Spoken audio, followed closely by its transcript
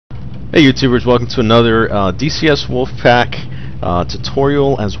Hey YouTubers, welcome to another DCS Wolfpack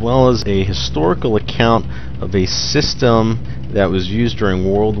tutorial, as well as a historical account of a system that was used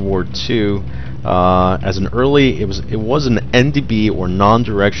during World War II as an early, it was an Ndb or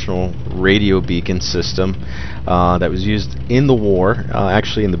non-directional radio beacon system that was used in the war.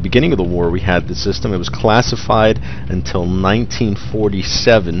 Actually, in the beginning of the war we had the system. It was classified until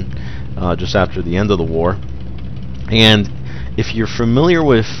 1947, just after the end of the war. And if you're familiar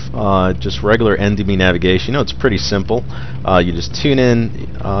with just regular Ndb navigation, you know it's pretty simple. You just tune in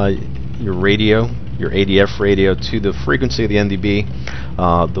your radio, your ADF radio, to the frequency of the Ndb.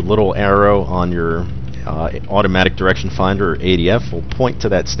 The little arrow on your automatic direction finder, or ADF, will point to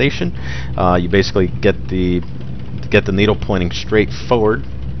that station. You basically get the needle pointing straight forward,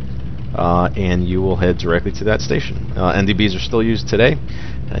 and you will head directly to that station. Ndbs are still used today.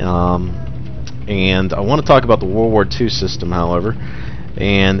 And I want to talk about the World War II system, however.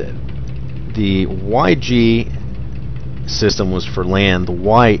 And the YG system was for land. The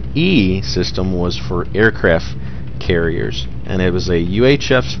YE system was for aircraft carriers, and it was a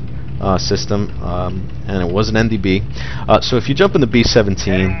UHF system, and it was an Ndb. So if you jump in the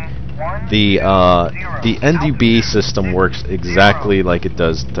B-17, the Ndb system works exactly like it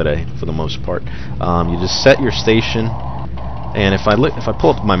does today for the most part. You just set your station. And if I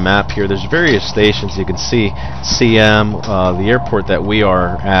pull up my map here, there's various stations. You can see CM, the airport that we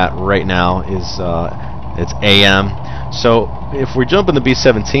are at right now is it's AM. So if we jump in the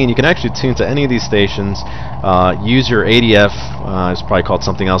B-17, you can actually tune to any of these stations. Use your ADF. It's probably called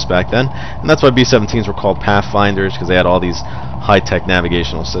something else back then, and that's why B-17s were called Pathfinders, because they had all these high-tech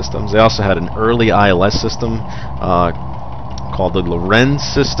navigational systems. They also had an early ILS system called the Lorenz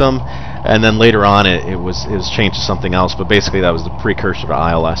system. And then later on it was changed to something else, but basically that was the precursor to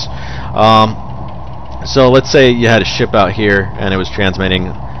ILS. So let's say you had a ship out here and it was transmitting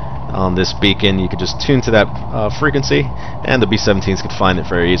on this beacon. You could just tune to that frequency, and the B-17s could find it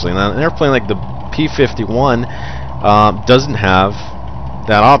very easily. Now, an airplane like the P-51 doesn't have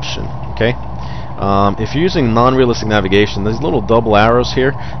that option. Okay, if you're using non-realistic navigation, these little double arrows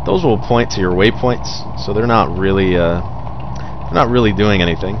here, those will point to your waypoints, so they're not really doing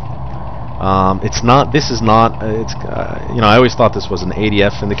anything. It's not. This is not. It's. You know, I always thought this was an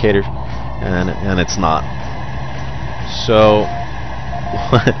ADF indicator, and it's not. So,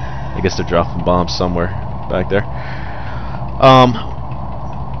 I guess they're dropping bombs somewhere back there.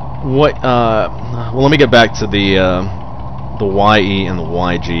 Well, let me get back to the YE and the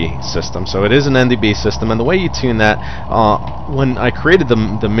YG system. So it is an Ndb system, and the way you tune that, when I created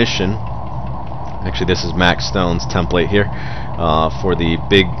the mission. Actually, this is Max Stone's template here for the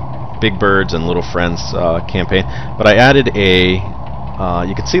Big Birds and Little Friends campaign. But I added a,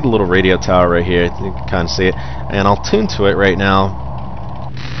 you can see the little radio tower right here. You can kind of see it. And I'll tune to it right now.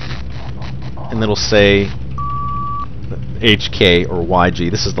 And it'll say HK or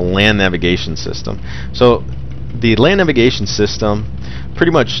YG. This is the land navigation system. So the land navigation system,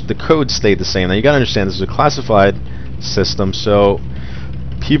 pretty much the code stayed the same. Now you got to understand, this is a classified system. So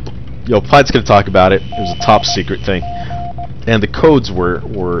people, Plaid's going to talk about it. It was a top secret thing, and the codes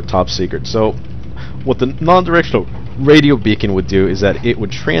were top secret. So what the non-directional radio beacon would do is that it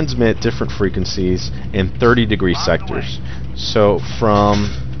would transmit different frequencies in 30-degree sectors. So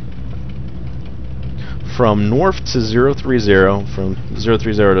from north to 030, from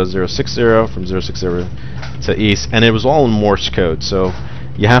 030 to 060, from 060 to east, and it was all in Morse code. So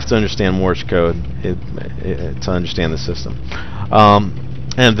you have to understand Morse code to understand the system.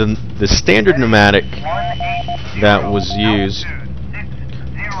 And then the standard pneumatic that was used,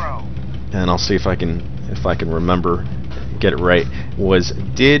 and I'll see if I can remember, get it right, was: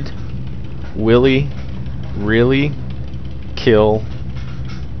 did Willy really kill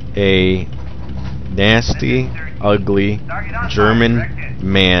a nasty, ugly German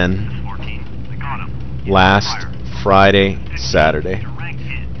man last Friday, Saturday?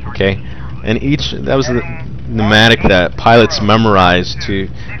 Okay, and that was the pneumatic that pilots memorized to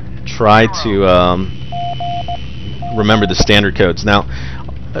try to remember the standard codes. Now,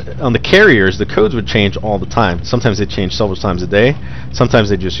 on the carriers, the codes would change all the time. Sometimes they change several times a day. Sometimes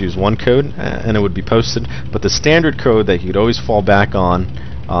they just use one code and it would be posted. But the standard code that you'd always fall back on,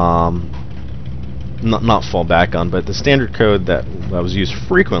 not fall back on, but the standard code that was used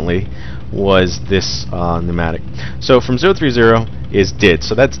frequently was this pneumatic. So from 030 is did,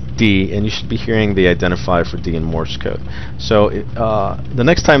 so that's D, and you should be hearing the identifier for D in Morse code. So the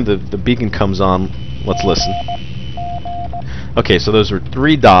next time the beacon comes on, let's listen. Okay, so those are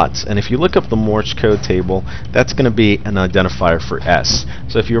 3 dots, and if you look up the Morse code table, that's going to be an identifier for S.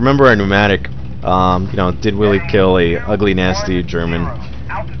 So if you remember our pneumatic, you know, did Willy kill a ugly, nasty German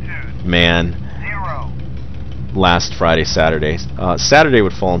than last Friday, Saturday. Saturday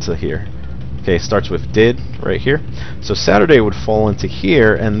would fall into here. Okay, starts with did right here. So Saturday would fall into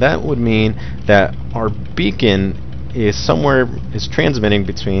here, and that would mean that our beacon is transmitting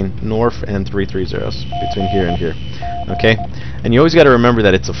between north and 330s, between here and here. Okay, and you always got to remember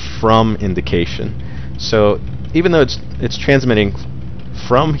that it's a from indication. So even though it's transmitting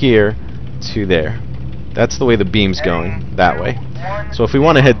from here to there, that's the way the beam's going, that way. So if we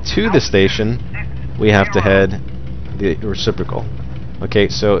want to head to the station, we have to head the reciprocal. Okay,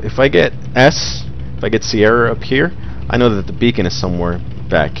 so if I get S, if I get Sierra up here, I know that the beacon is somewhere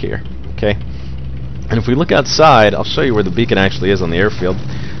back here. Okay, and if we look outside, I'll show you where the beacon actually is on the airfield.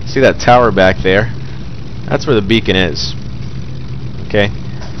 See that tower back there? That's where the beacon is. Okay,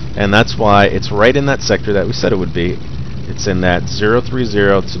 and that's why it's right in that sector that we said it would be. It's in that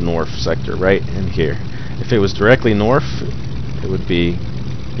 030 to north sector, right in here. If it was directly north, it would be,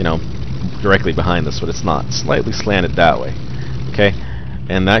 you know, directly behind us, but it's not. It's slightly slanted that way. Okay,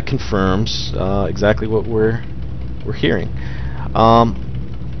 and that confirms exactly what we're hearing.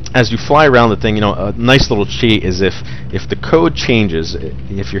 As you fly around the thing, you know, a nice little cheat is if the code changes,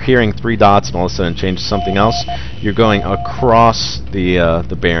 if you're hearing 3 dots and all of a sudden it changes to something else, you're going across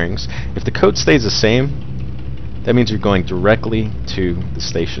the bearings. If the code stays the same, that means you're going directly to the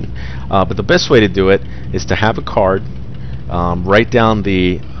station. But the best way to do it is to have a card, write down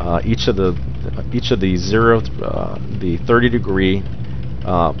the each of the 30-degree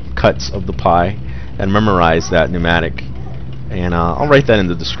cuts of the pi, and memorize that pneumatic. And I'll write that in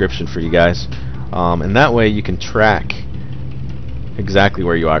the description for you guys, and that way you can track exactly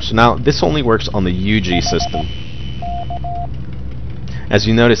where you are. So now this only works on the UG system. As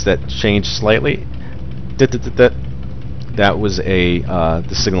you notice, that changed slightly. That was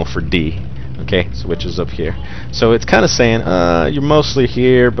the signal for D. Okay, so which is up here. So it's kind of saying you're mostly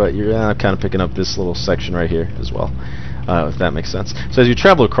here, but you're kind of picking up this little section right here as well. If that makes sense. So as you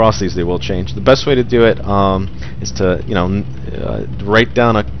travel across these, they will change. The best way to do it is to, you know, write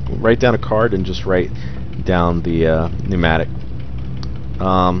down a card and just write down the pneumatic.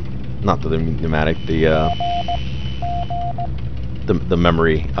 Not the pneumatic, the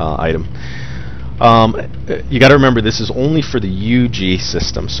memory item. You got to remember, this is only for the UG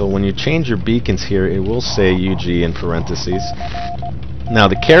system. So when you change your beacons here, it will say UG in parentheses. Now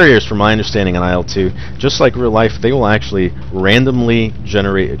the carriers, from my understanding on IL2, just like real life, they will actually randomly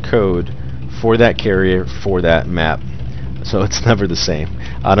generate a code for that carrier for that map. So it's never the same.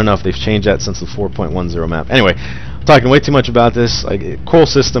 I don't know if they've changed that since the 4.10 map. Anyway, I'm talking way too much about this. Cool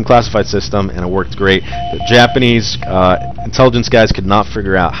system, classified system, and it worked great. The Japanese intelligence guys could not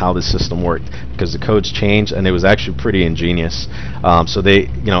figure out how this system worked because the codes changed, and it was actually pretty ingenious. So they,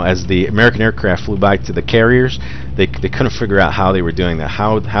 you know, as the American aircraft flew back to the carriers, they couldn't figure out how they were doing that.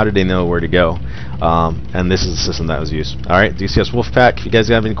 How did they know where to go? And this is the system that was used. Alright, DCS Wolfpack, if you guys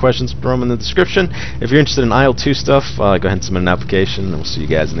have any questions, throw them in the description. If you're interested in IL2 stuff, go ahead and submit an application, and we'll see you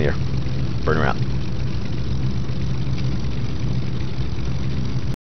guys in the air. Burn around.